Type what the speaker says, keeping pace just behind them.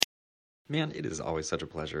Man, it is always such a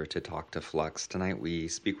pleasure to talk to Flux. Tonight we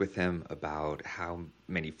speak with him about how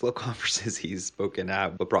many flow conferences he's spoken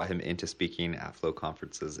at, what brought him into speaking at flow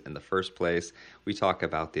conferences in the first place. We talk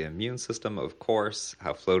about the immune system, of course,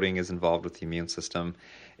 how floating is involved with the immune system,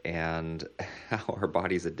 and how our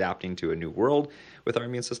body's adapting to a new world with our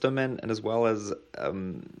immune system, and as well as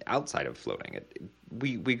outside of floating.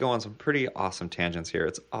 We go on some pretty awesome tangents here.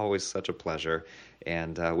 It's always such a pleasure.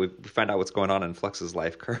 And we find out what's going on in Flux's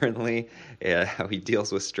life currently, and how he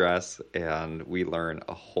deals with stress, and we learn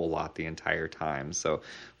a whole lot the entire time. So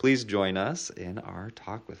please join us in our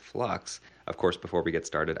talk with Flux. Of course, before we get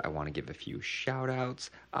started, I want to give a few shout outs.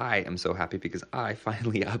 I am so happy because I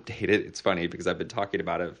finally updated. It's funny because I've been talking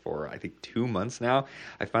about it for, I think, 2 months now.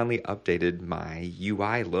 I finally updated my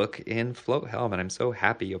UI look in Float Helm, and I'm so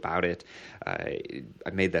happy about it. I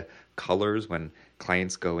made the colors when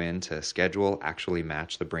clients go in to schedule actually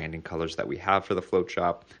match the branding colors that we have for the float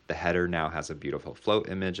shop. The header now has a beautiful float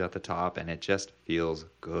image at the top, and it just feels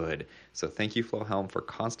good. So thank you, Flow Helm, for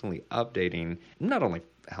constantly updating not only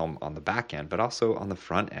Helm on the back end, but also on the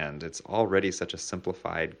front end. It's already such a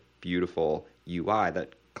simplified, beautiful UI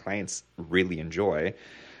that clients really enjoy.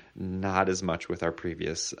 Not as much with our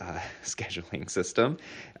previous scheduling system.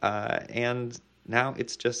 And now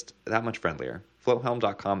it's just that much friendlier.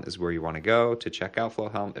 FloatHelm.com is where you want to go to check out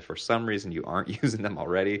FlowHelm if for some reason you aren't using them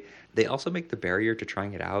already. They also make the barrier to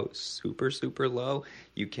trying it out super, super low.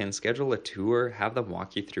 You can schedule a tour, have them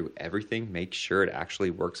walk you through everything, make sure it actually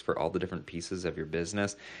works for all the different pieces of your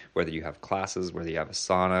business, whether you have classes, whether you have a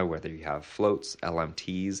sauna, whether you have floats,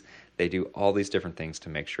 LMTs. They do all these different things to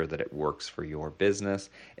make sure that it works for your business.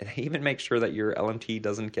 And they even make sure that your LMT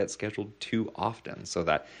doesn't get scheduled too often so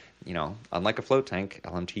that, unlike a float tank,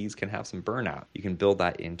 LMTs can have some burnout. You can build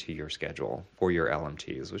that into your schedule for your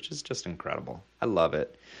LMTs, which is just incredible. I love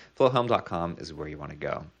it. FlowHelm.com is where you want to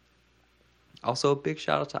go. Also, a big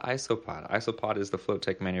shout out to Isopod. Isopod is the float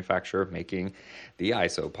tank manufacturer making the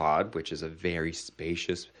Isopod, which is a very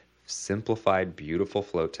spacious, simplified, beautiful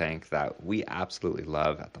float tank that we absolutely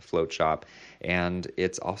love at the float shop. And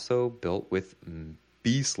it's also built with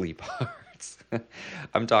beastly parts.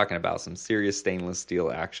 I'm talking about some serious stainless steel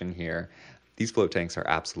action here. These float tanks are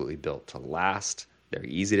absolutely built to last. They're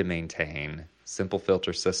easy to maintain. Simple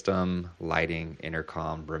filter system, lighting,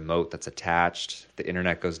 intercom, remote that's attached. The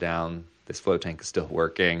internet goes down. This float tank is still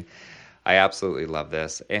working. I absolutely love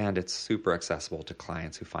this, and it's super accessible to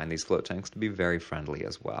clients who find these float tanks to be very friendly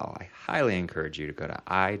as well. I highly encourage you to go to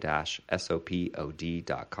i-sopod.com.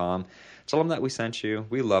 Tell them that we sent you.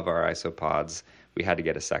 We love our isopods. We had to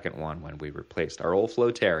get a second one when we replaced our old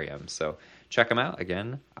Floatarium. So check them out.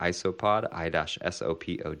 Again, isopod,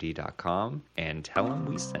 i-sopod.com, and tell them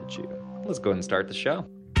we sent you. Let's go ahead and start the show.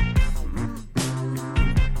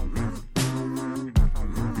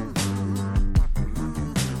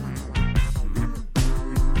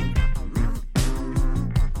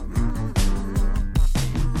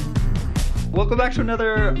 Welcome back to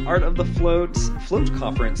another Art of the Float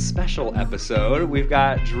Conference special episode. We've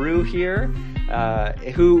got Drew here,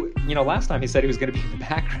 who, last time he said he was going to be in the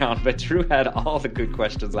background, but Drew had all the good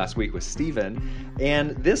questions last week with Steven.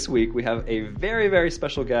 And this week we have a very, very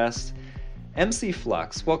special guest, MC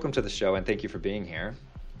Flux. Welcome to the show, and thank you for being here.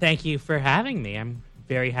 Thank you for having me. I'm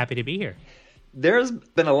very happy to be here. There's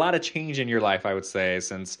been a lot of change in your life, I would say,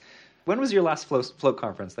 since... When was your last float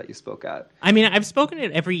conference that you spoke at? I mean, I've spoken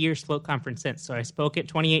at every year's float conference since. So I spoke at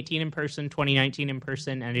 2018 in person, 2019 in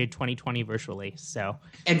person, and I did 2020 virtually. So,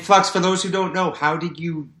 and Flux, for those who don't know, how did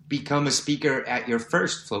you become a speaker at your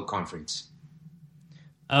first float conference?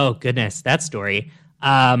 Oh, goodness, that story.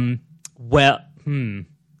 How do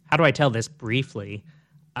I tell this briefly?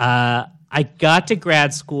 I got to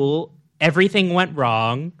grad school. Everything went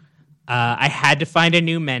wrong. I had to find a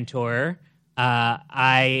new mentor.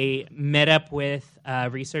 I met up with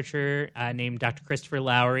a researcher named Dr. Christopher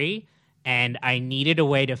Lowry, and I needed a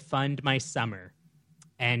way to fund my summer.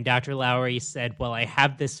 And Dr. Lowry said, well, I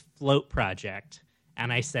have this float project.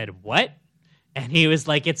 And I said, what? And he was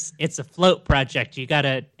like, it's a float project. You got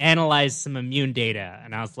to analyze some immune data.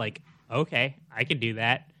 And I was like, okay, I can do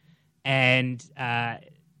that. And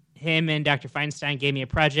him and Dr. Feinstein gave me a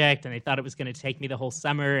project, and they thought it was going to take me the whole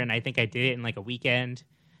summer, and I think I did it in like a weekend.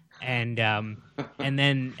 And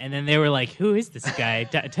then they were like, "Who is this guy?"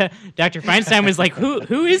 Dr. Feinstein was like,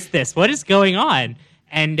 "Who is this? What is going on?"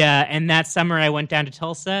 And that summer, I went down to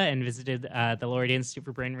Tulsa and visited the Laureate Institute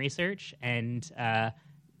for Brain Research, and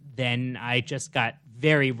then I just got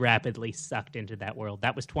very rapidly sucked into that world.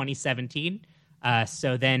 That was 2017.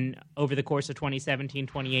 So then, over the course of 2017,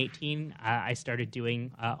 2018, I started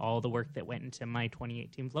doing all the work that went into my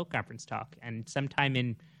 2018 Float Conference talk, and sometime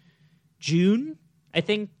in June, I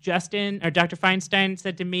think Justin or Dr. Feinstein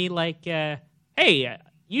said to me like, "Hey,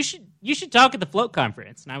 you should talk at the Float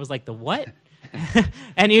conference," and I was like, "The what?"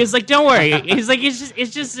 And he was like, "Don't worry." He's like, "This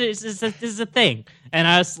is a thing," and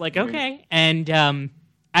I was like, "Okay," and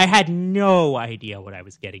I had no idea what I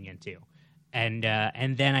was getting into, and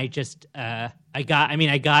then I got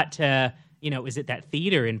to, it was at that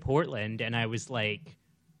theater in Portland, and I was like,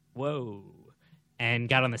 whoa, and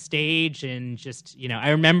got on the stage, and just,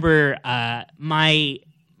 I remember my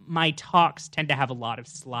talks tend to have a lot of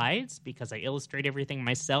slides because I illustrate everything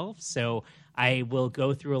myself, so I will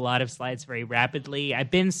go through a lot of slides very rapidly.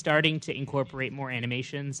 I've been starting to incorporate more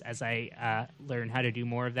animations as I learn how to do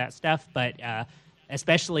more of that stuff, but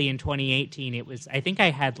especially in 2018, I think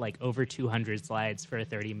I had like over 200 slides for a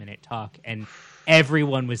 30-minute talk, and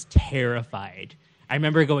everyone was terrified. I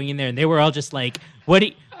remember going in there, and they were all just like,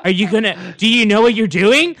 do you know what you're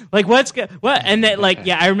doing? Like, what? And then, like,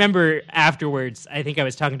 yeah, I remember afterwards, I think I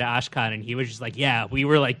was talking to Ashkan, and he was just like, yeah, we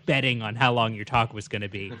were like betting on how long your talk was going to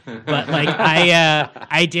be. But like,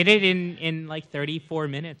 I did it in like 34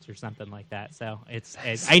 minutes or something like that. So it's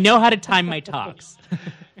I know how to time my talks.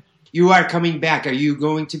 You are coming back. Are you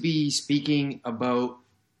going to be speaking about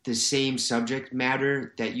the same subject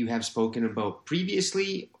matter that you have spoken about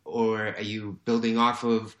previously, or are you building off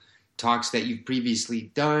of talks that you've previously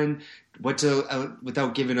done?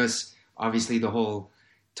 Without giving us, obviously, the whole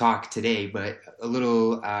talk today, but a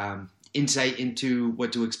little insight into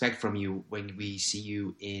what to expect from you when we see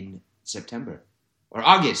you in September or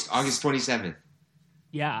August 27th.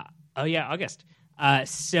 Yeah. Oh, yeah, August.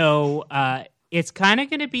 So it's kind of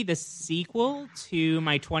going to be the sequel to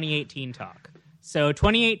my 2018 talk. So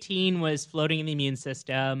 2018 was floating in the immune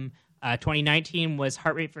system. 2019 was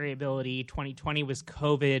heart rate variability. 2020 was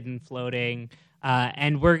COVID and floating.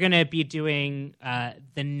 And we're going to be doing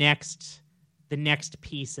the next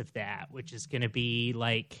piece of that, which is going to be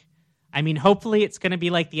like, hopefully it's going to be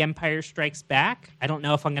like The Empire Strikes Back. I don't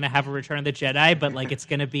know if I'm going to have a Return of the Jedi, but like it's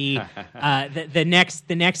going to be the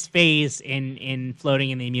next phase in floating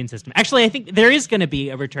in the immune system. Actually, I think there is going to be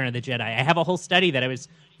a Return of the Jedi. I have a whole study that I was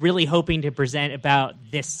really hoping to present about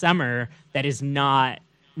this summer that is not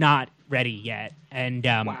ready yet, and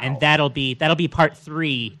wow. And that'll be part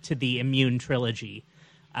 3 to the immune trilogy.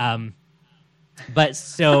 But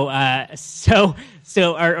so our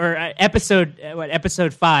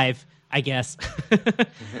episode 5, I guess.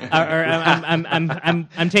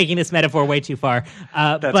 I'm taking this metaphor way too far.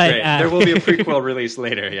 That's great. There will be a prequel release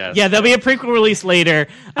later. Yes. Yeah, there'll be a prequel release later.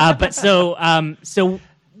 But so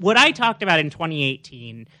what I talked about in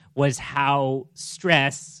 2018 was how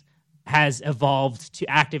stress has evolved to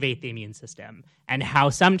activate the immune system, and how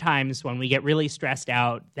sometimes when we get really stressed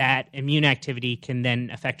out, that immune activity can then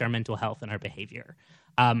affect our mental health and our behavior.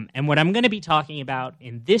 And what I'm going to be talking about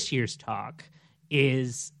in this year's talk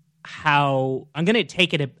is how I'm going to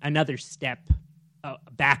take it another step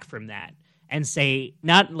back from that and say,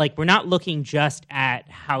 we're not looking just at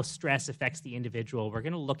how stress affects the individual. We're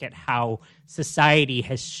going to look at how society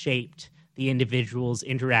has shaped the individual's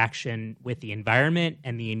interaction with the environment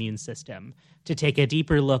and the immune system, to take a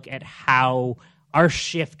deeper look at how our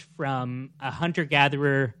shift from a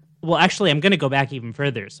hunter-gatherer, well, actually, I'm going to go back even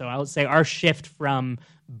further. So I would say our shift from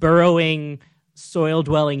burrowing,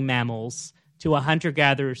 soil-dwelling mammals to a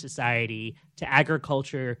hunter-gatherer society, to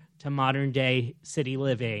agriculture, to modern-day city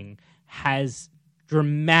living, has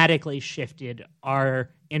dramatically shifted our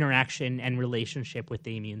interaction and relationship with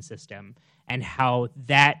the immune system, and how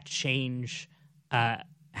that change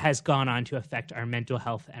has gone on to affect our mental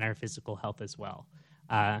health and our physical health as well.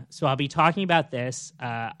 So I'll be talking about this.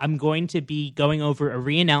 I'm going to be going over a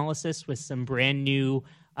reanalysis with some brand new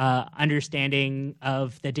understanding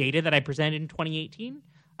of the data that I presented in 2018.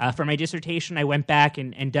 For my dissertation, I went back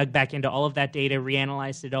and dug back into all of that data,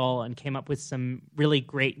 reanalyzed it all, and came up with some really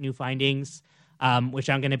great new findings, which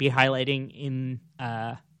I'm going to be highlighting in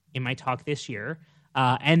my talk this year.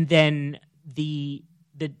 And then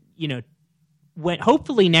when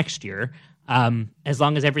hopefully next year, as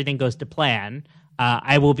long as everything goes to plan,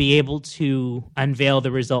 I will be able to unveil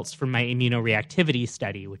the results from my immunoreactivity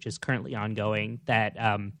study, which is currently ongoing, that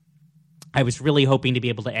I was really hoping to be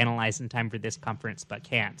able to analyze in time for this conference, but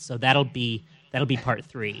can't. So that'll be part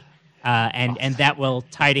 3. And that will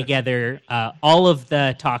tie together all of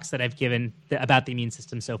the talks that I've given about the immune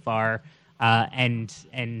system so far, and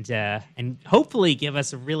hopefully give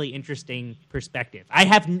us a really interesting perspective.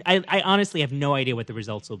 I honestly have no idea what the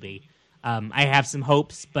results will be. I have some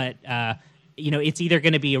hopes, but it's either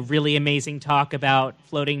going to be a really amazing talk about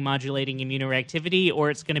floating modulating immunoreactivity, or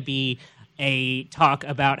it's going to be a talk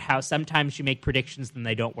about how sometimes you make predictions and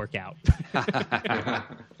they don't work out.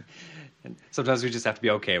 Sometimes we just have to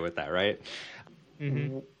be okay with that, right?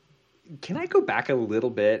 Mm-hmm. Can I go back a little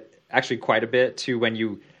bit, actually quite a bit, to when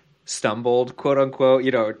you stumbled, quote unquote,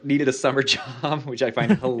 needed a summer job, which I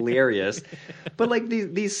find hilarious. But like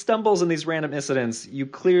these stumbles and these random incidents, you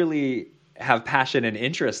clearly have passion and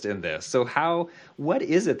interest in this. So what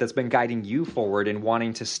is it that's been guiding you forward in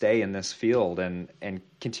wanting to stay in this field and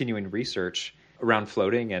continuing research around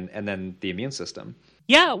floating and then the immune system?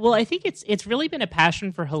 Yeah, well, I think it's really been a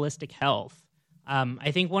passion for holistic health.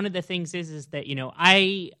 I think one of the things is that,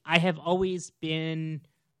 I have always been,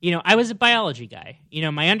 I was a biology guy.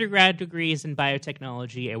 My undergrad degree is in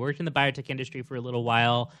biotechnology. I worked in the biotech industry for a little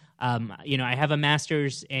while. I have a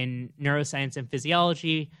master's in neuroscience and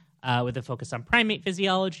physiology with a focus on primate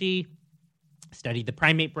physiology. Studied the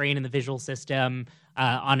primate brain and the visual system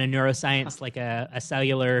on a neuroscience, like a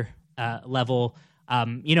cellular level.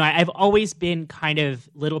 I've always been kind of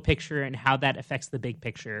little picture and how that affects the big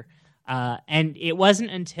picture. And it wasn't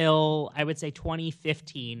until, I would say,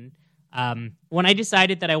 2015 when I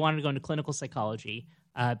decided that I wanted to go into clinical psychology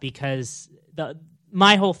because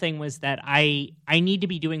my whole thing was that I need to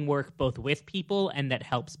be doing work both with people and that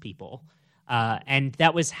helps people. And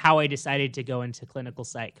that was how I decided to go into clinical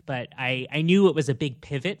psych. But I knew it was a big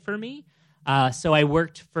pivot for me. So I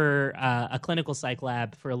worked for a clinical psych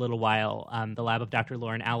lab for a little while, the lab of Dr.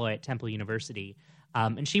 Lauren Alloy at Temple University.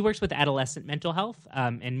 And she works with adolescent mental health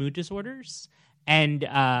and mood disorders. And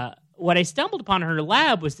what I stumbled upon in her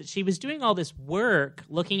lab was that she was doing all this work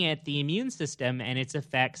looking at the immune system and its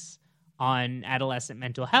effects on adolescent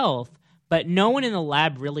mental health, but no one in the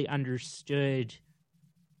lab really understood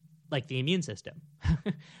like the immune system.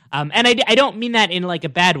 And I don't mean that in like a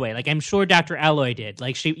bad way. Like I'm sure Dr. Alloy did.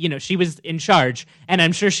 Like she was in charge and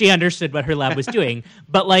I'm sure she understood what her lab was doing.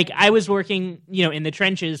 But like I was working, in the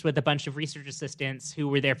trenches with a bunch of research assistants who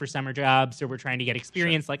were there for summer jobs or were trying to get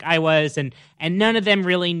experience like I was. And none of them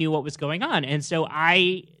really knew what was going on. And so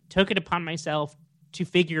I took it upon myself to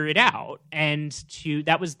figure it out. And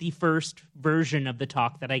that was the first version of the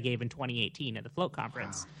talk that I gave in 2018 at the Float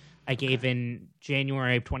Conference. Wow. I gave in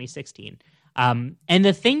January of 2016. And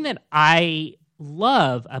the thing that I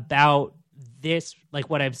love about this,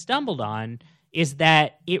 like what I've stumbled on, is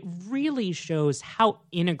that it really shows how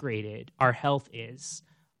integrated our health is,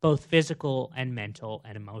 both physical and mental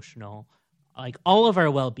and emotional. Like all of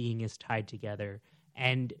our well-being is tied together.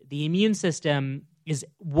 And the immune system is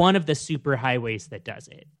one of the superhighways that does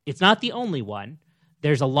it. It's not the only one.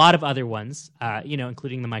 There's a lot of other ones,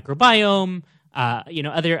 including the microbiome,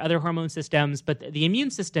 other hormone systems, but the immune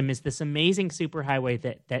system is this amazing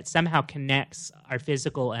superhighway that somehow connects our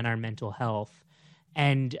physical and our mental health.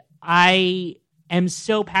 And I am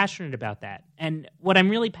so passionate about that. And what I'm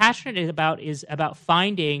really passionate about is about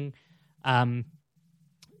finding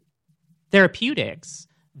therapeutics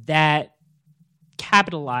that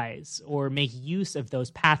capitalize or make use of those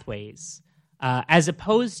pathways, as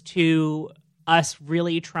opposed to us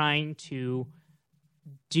really trying to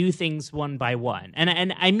do things one by one.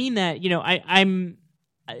 And I mean that, I'm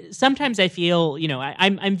sometimes I feel,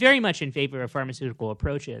 I'm very much in favor of pharmaceutical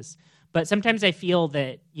approaches, but sometimes I feel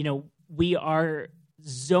that, we are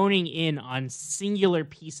zoning in on singular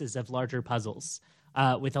pieces of larger puzzles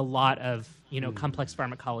with a lot of, complex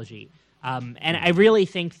pharmacology. And I really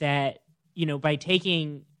think that, by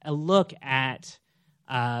taking a look at,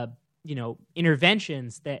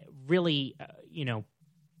 interventions that really,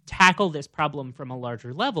 tackle this problem from a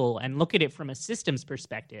larger level and look at it from a systems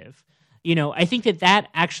perspective, I think that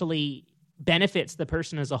actually benefits the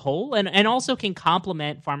person as a whole and also can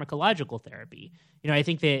complement pharmacological therapy. I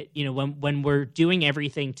think that, when we're doing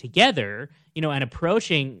everything together, and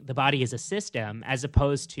approaching the body as a system, as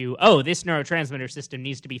opposed to, oh, this neurotransmitter system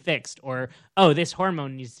needs to be fixed, or, oh, this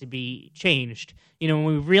hormone needs to be changed. When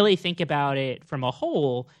we really think about it from a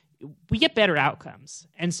whole, we get better outcomes.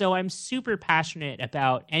 And so I'm super passionate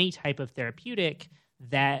about any type of therapeutic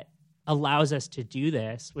that allows us to do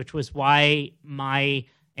this, which was why my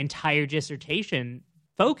entire dissertation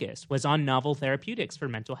focus was on novel therapeutics for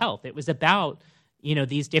mental health. It was about,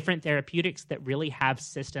 these different therapeutics that really have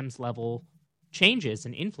systems level changes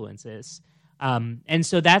and influences. And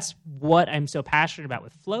so that's what I'm so passionate about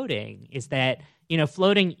with floating, is that,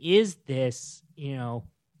 floating is this,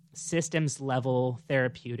 systems level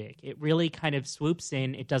therapeutic. It really kind of swoops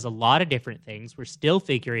in. It does a lot of different things. We're still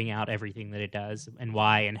figuring out everything that it does and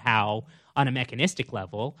why and how on a mechanistic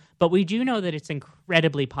level, but we do know that it's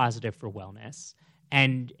incredibly positive for wellness.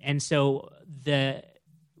 And so the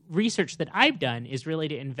research that I've done is really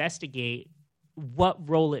to investigate what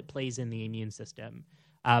role it plays in the immune system.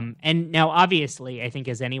 And now, obviously, I think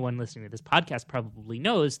as anyone listening to this podcast probably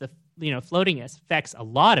knows, floating affects a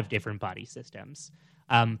lot of different body systems.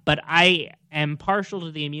 But I am partial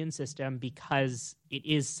to the immune system because it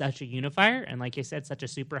is such a unifier and, like I said, such a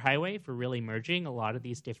superhighway for really merging a lot of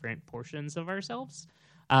these different portions of ourselves.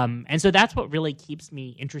 And so that's what really keeps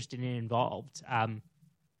me interested and involved.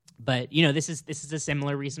 But this is a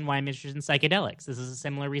similar reason why I'm interested in psychedelics. This is a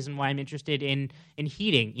similar reason why I'm interested in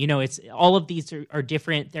heating. It's all of these are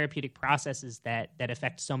different therapeutic processes that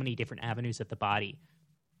affect so many different avenues of the body.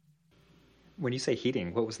 When you say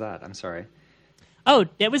heating, what was that? I'm sorry. Oh,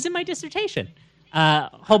 that was in my dissertation.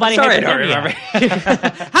 Whole body Sorry, hypothermia. I don't remember.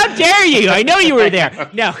 How dare you? I know you were there.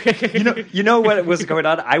 No. You know what was going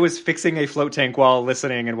on? I was fixing a float tank while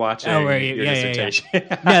listening and watching were you? your dissertation. Yeah.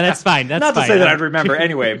 No, that's fine. That's Not fine. to say that I'd remember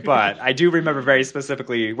anyway, but I do remember very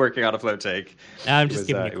specifically working on a float tank. I'm just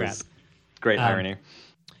giving you crap. It was great irony.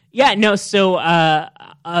 Yeah, no, so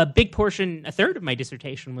a big portion, a third of my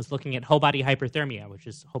dissertation was looking at whole body hyperthermia, which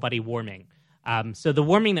is whole body warming. So the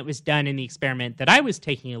warming that was done in the experiment that I was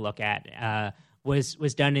taking a look at was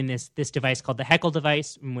done in this device called the Heckel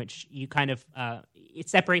device, in which you kind of it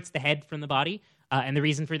separates the head from the body, and the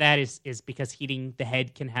reason for that is because heating the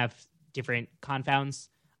head can have different confounds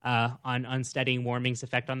on studying warming's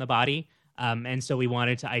effect on the body, and so we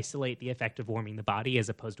wanted to isolate the effect of warming the body as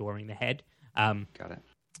opposed to warming the head. Got it.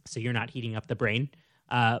 So you're not heating up the brain,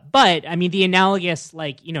 but I mean the analogous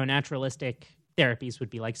naturalistic therapies would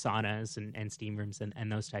be like saunas and steam rooms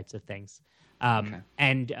and those types of things. And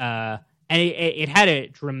it had a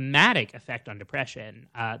dramatic effect on depression.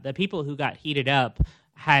 The people who got heated up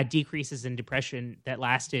had decreases in depression that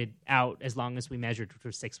lasted out as long as we measured, which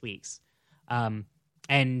was 6 weeks. And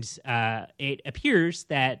it appears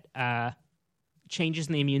that changes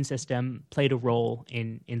in the immune system played a role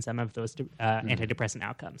in some of those antidepressant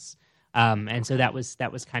outcomes. And so that was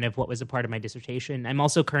kind of what was a part of my dissertation. I'm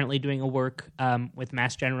also currently doing a work with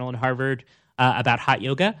Mass General and Harvard about hot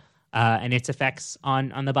yoga and its effects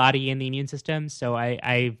on the body and the immune system. So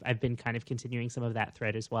I've been kind of continuing some of that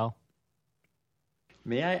thread as well.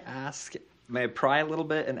 May I pry a little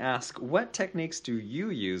bit and ask, what techniques do you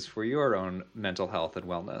use for your own mental health and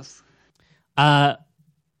wellness?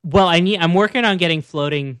 Well, I'm working on getting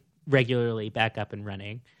floating regularly back up and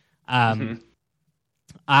running. One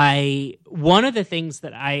of the things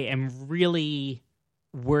that I am really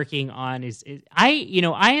working on is I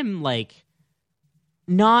am like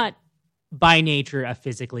not by nature a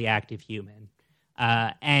physically active human.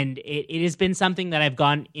 And it has been something that I've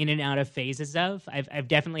gone in and out of phases of. I've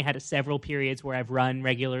definitely had several periods where I've run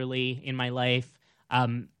regularly in my life.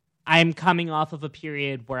 I'm coming off of a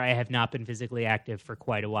period where I have not been physically active for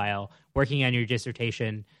quite a while. Working on your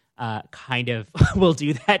dissertation kind of will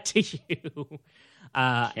do that to you.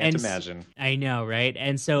 Can't imagine. I know, right?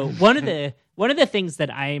 And so one of the things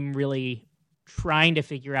that I'm really trying to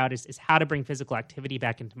figure out is how to bring physical activity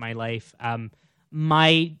back into my life.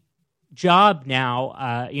 My job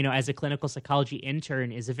now, as a clinical psychology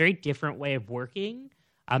intern, is a very different way of working.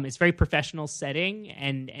 It's very professional setting,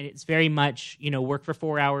 and it's very much, work for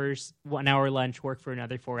 4 hours, 1 hour lunch, work for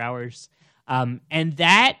another 4 hours. And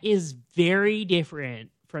that is very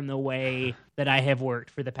different from the way that I have worked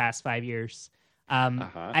for the past 5 years.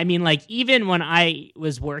 I mean, like, even when I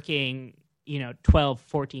was working, 12,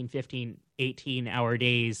 14, 15, 18-hour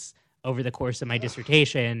days over the course of my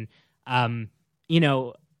dissertation,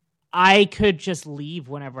 I could just leave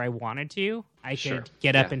whenever I wanted to. I could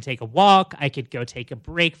get up and take a walk. I could go take a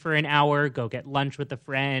break for an hour, go get lunch with a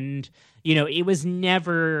friend. It was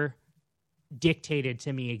never dictated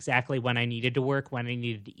to me exactly when I needed to work, when I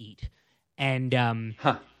needed to eat. And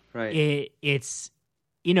right. It's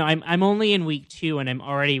I'm only in week 2, and I'm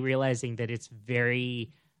already realizing that it's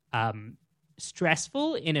very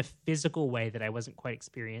stressful in a physical way that I wasn't quite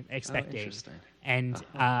expecting. Interesting. And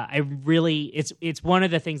it's one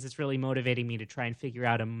of the things that's really motivating me to try and figure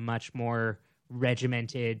out a much more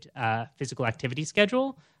regimented physical activity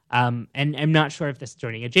schedule. And I'm not sure if this is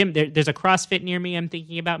joining a gym. There's a CrossFit near me I'm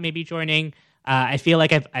thinking about maybe joining. I feel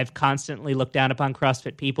like I've constantly looked down upon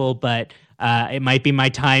CrossFit people, but it might be my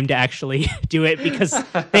time to actually do it because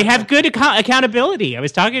they have good accountability. I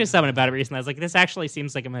was talking to someone about it recently. I was like, this actually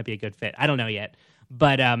seems like it might be a good fit. I don't know yet.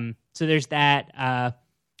 But so there's that.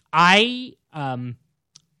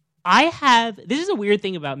 This is a weird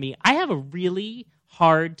thing about me. I have a really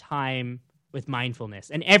hard time with mindfulness,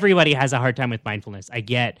 and everybody has a hard time with mindfulness, I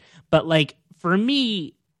get. But like for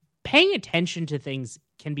me, paying attention to things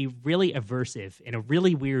can be really aversive in a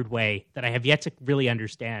really weird way that I have yet to really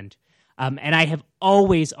understand. And I have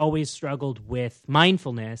always struggled with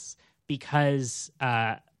mindfulness because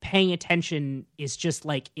paying attention is just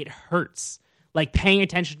like, it hurts. Like paying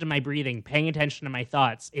attention to my breathing, paying attention to my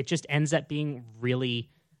thoughts, it just ends up being really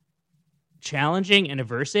challenging and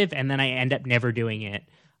aversive, and then I end up never doing it.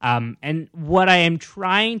 And what I am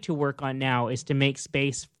trying to work on now is to make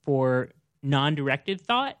space for non-directed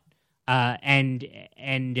thought, and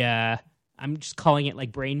I'm just calling it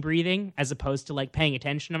like brain breathing, as opposed to like paying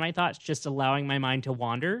attention to my thoughts, just allowing my mind to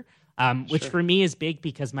wander, which for me is big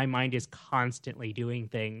because my mind is constantly doing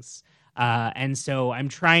things. And so I'm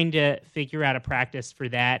trying to figure out a practice for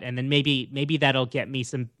that, and then maybe that'll get me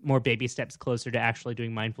some more baby steps closer to actually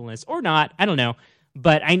doing mindfulness, or not. I don't know.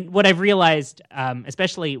 But what I've realized,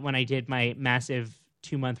 especially when I did my massive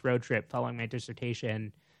 2-month road trip following my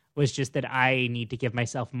dissertation, was just that I need to give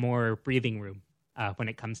myself more breathing room when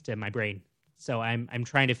it comes to my brain. So I'm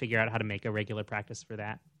trying to figure out how to make a regular practice for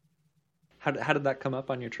that. How did that come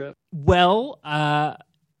up on your trip? Well,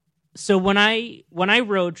 so when I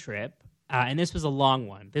road trip, and this was a long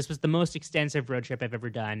one. This was the most extensive road trip I've ever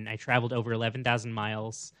done. I traveled over 11,000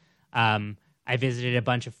 miles. I visited a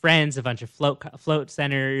bunch of friends, a bunch of float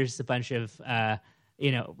centers, a bunch of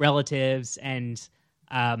relatives, and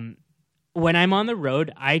when I'm on the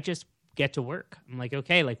road, I just get to work. I'm like,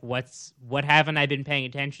 okay, like what haven't I been paying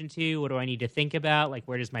attention to? What do I need to think about? Like,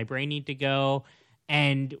 where does my brain need to go?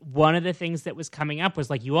 And one of the things that was coming up was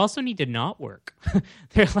like, you also need to not work.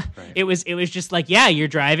 Right. It was just like, yeah, you're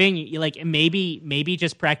driving, you like maybe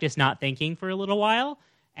just practice not thinking for a little while,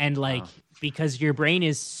 and like because your brain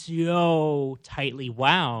is so tightly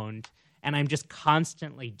wound, and I'm just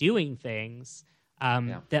constantly doing things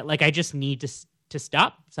that like I just need to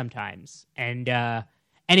stop sometimes. And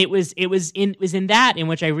it was in that in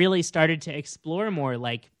which I really started to explore more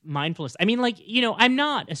like mindfulness. I mean, like, I'm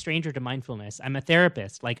not a stranger to mindfulness. I'm a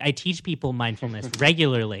therapist. Like, I teach people mindfulness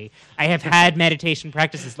regularly. I have had meditation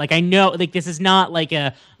practices. Like, I know, like, this is not like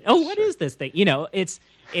what is this thing?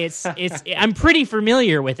 It's I'm pretty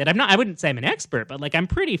familiar with it. I wouldn't say I'm an expert, but like I'm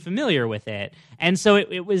pretty familiar with it. And so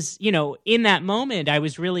it was, in that moment I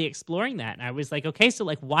was really exploring that. And I was like, okay, so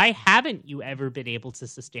like why haven't you ever been able to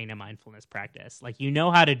sustain a mindfulness practice? Like, you know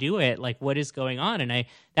how to do it. Like, what is going on? And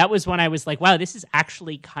that was when I was like, wow, this is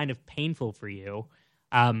actually kind of painful for you.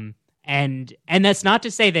 And that's not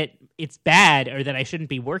to say that it's bad or that I shouldn't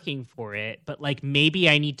be working for it, but like maybe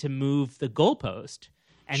I need to move the goalpost.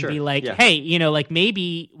 And be like, hey, like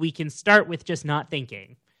maybe we can start with just not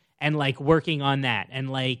thinking and like working on that. And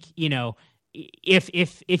like, if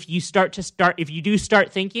you do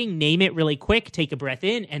start thinking, name it really quick, take a breath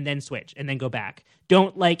in and then switch and then go back.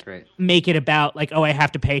 Don't like make it about like, oh, I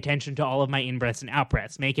have to pay attention to all of my in-breaths and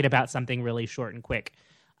out-breaths. Make it about something really short and quick.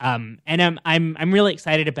 And I'm really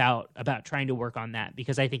excited about trying to work on that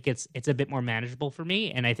because I think it's a bit more manageable for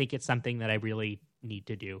me. And I think it's something that I really need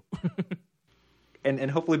to do.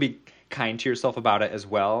 And hopefully be kind to yourself about it as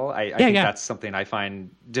well. I think that's something I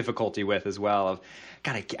find difficulty with as well. Of,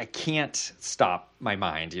 God, I can't stop my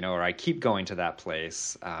mind, or I keep going to that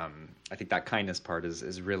place. I think that kindness part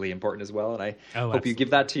is really important as well. And I hope you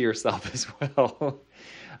give that to yourself as well.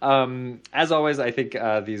 As always, I think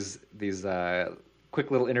these quick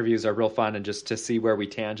little interviews are real fun, and just to see where we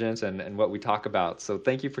tangent and what we talk about. So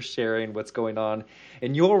thank you for sharing what's going on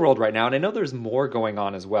in your world right now. And I know there's more going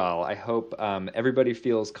on as well. I hope everybody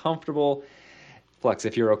feels comfortable. Flux,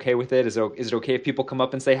 if you're okay with it, is it okay if people come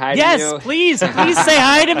up and say hi to you? Yes, please say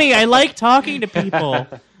hi to me. I like talking to people.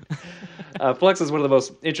 Flux is one of the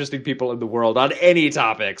most interesting people in the world on any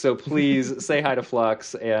topic. So please say hi to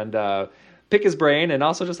Flux and pick his brain, and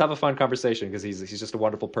also just have a fun conversation because he's just a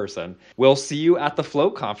wonderful person. We'll see you at the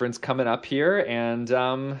Float Conference coming up here, and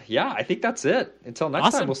I think that's it. Until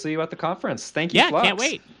next time, we'll see you at the conference. Thank you, Flux.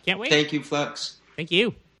 Can't wait. Thank you, Flux. Thank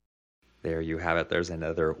you. There you have it. There's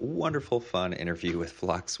another wonderful, fun interview with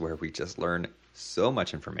Flux where we just learn so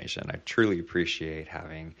much information. I truly appreciate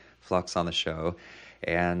having Flux on the show.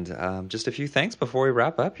 And just a few thanks before we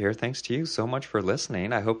wrap up here. Thanks to you so much for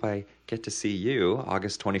listening. I hope I get to see you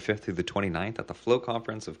August 25th through the 29th at the Float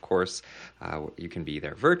Conference. Of course, you can be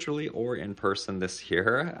there virtually or in person this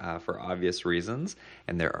year for obvious reasons.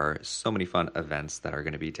 And there are so many fun events that are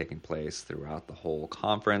going to be taking place throughout the whole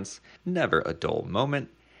conference. Never a dull moment.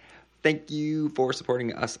 Thank you for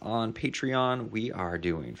supporting us on Patreon. We are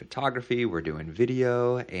doing photography, we're doing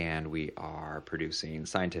video, and we are producing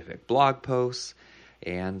scientific blog posts.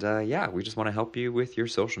 And we just want to help you with your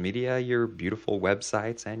social media, your beautiful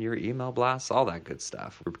websites, and your email blasts, all that good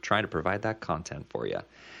stuff. We're trying to provide that content for you.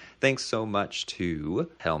 Thanks so much to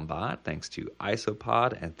Helmbot, thanks to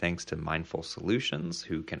Isopod, and thanks to Mindful Solutions,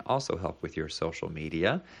 who can also help with your social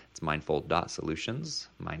media. It's mindful.solutions,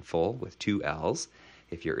 mindful with 2 L's.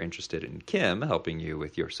 if you're interested in Kim helping you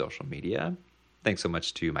with your social media. Thanks so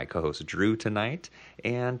much to my co-host Drew tonight,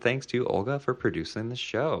 and thanks to Olga for producing the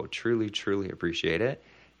show. Truly, truly appreciate it.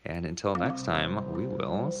 And until next time, we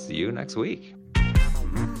will see you next week.